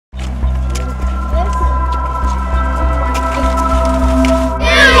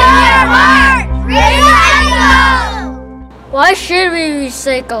should we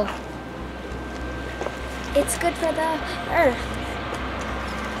recycle? It's good for the earth.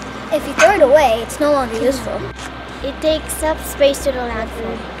 If you throw it away, it's no longer useful. It takes up space to the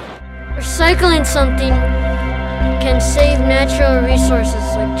landfill. Recycling something can save natural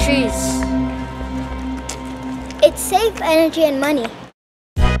resources like trees. It saves energy and money.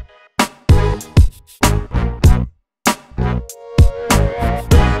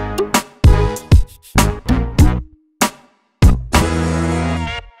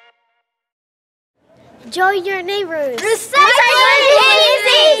 Join your neighbors. Recycling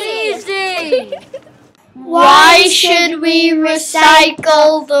is Easy! Why should we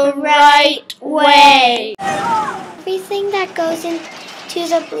recycle the right way? Everything that goes into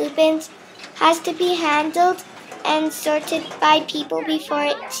the blue bins has to be handled and sorted by people before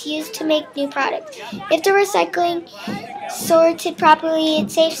it's used to make new products. If the recycling sorted properly,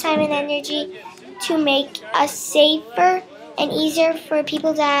 it saves time and energy to make us safer and easier for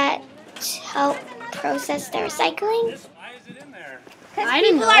people that help process the recycling. Because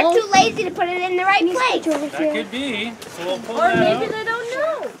people are too lazy to put it in the right place. That could be. So we'll pull Or that maybe out. they don't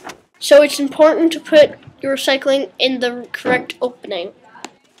know. So it's important to put your recycling in the correct opening.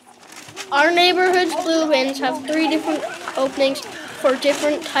 Our neighborhood's blue bins have 3 different openings for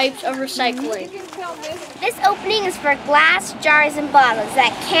different types of recycling. This opening is for glass, jars, and bottles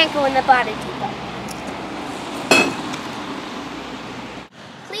that can't go in the bottle depot.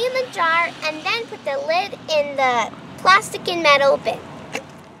 Clean the jar and then put the lid in the plastic and metal bin.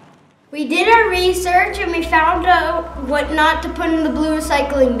 We did our research and we found out what not to put in the blue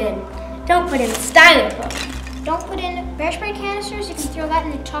recycling bin. Don't put in styrofoam. Don't put in bear spray canisters. You can throw that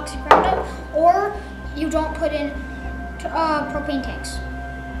in the toxic roundup. Or you don't put in propane tanks.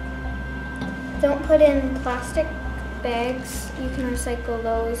 Don't put in plastic bags. You can recycle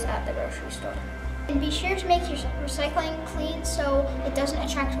those at the grocery store. And be sure to make your recycling clean so it doesn't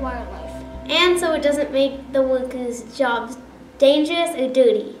attract wildlife. And so it doesn't make the workers' jobs dangerous or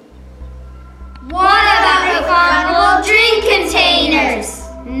dirty. What about refillable drink containers?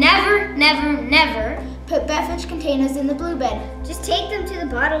 Never, never, never put beverage containers in the blue bin. Just take them to the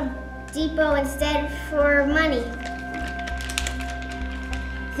bottle depot instead for money.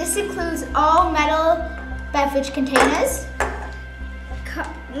 This includes all metal beverage containers,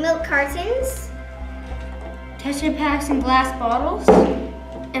 Milk cartons, Tetra packs and glass bottles,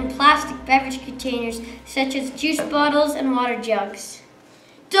 and plastic beverage containers such as juice bottles and water jugs.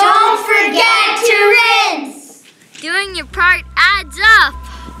 Don't forget to rinse! Doing your part adds up.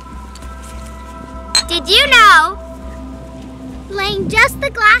 Did you know? Laying just the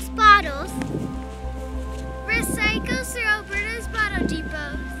glass bottles recycles through Alberta's bottle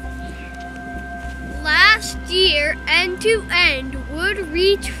depots. Last year, end to end, would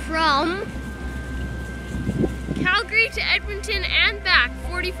reach from Calgary to Edmonton and back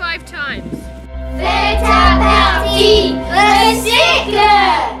 45 times. Fatality! Let's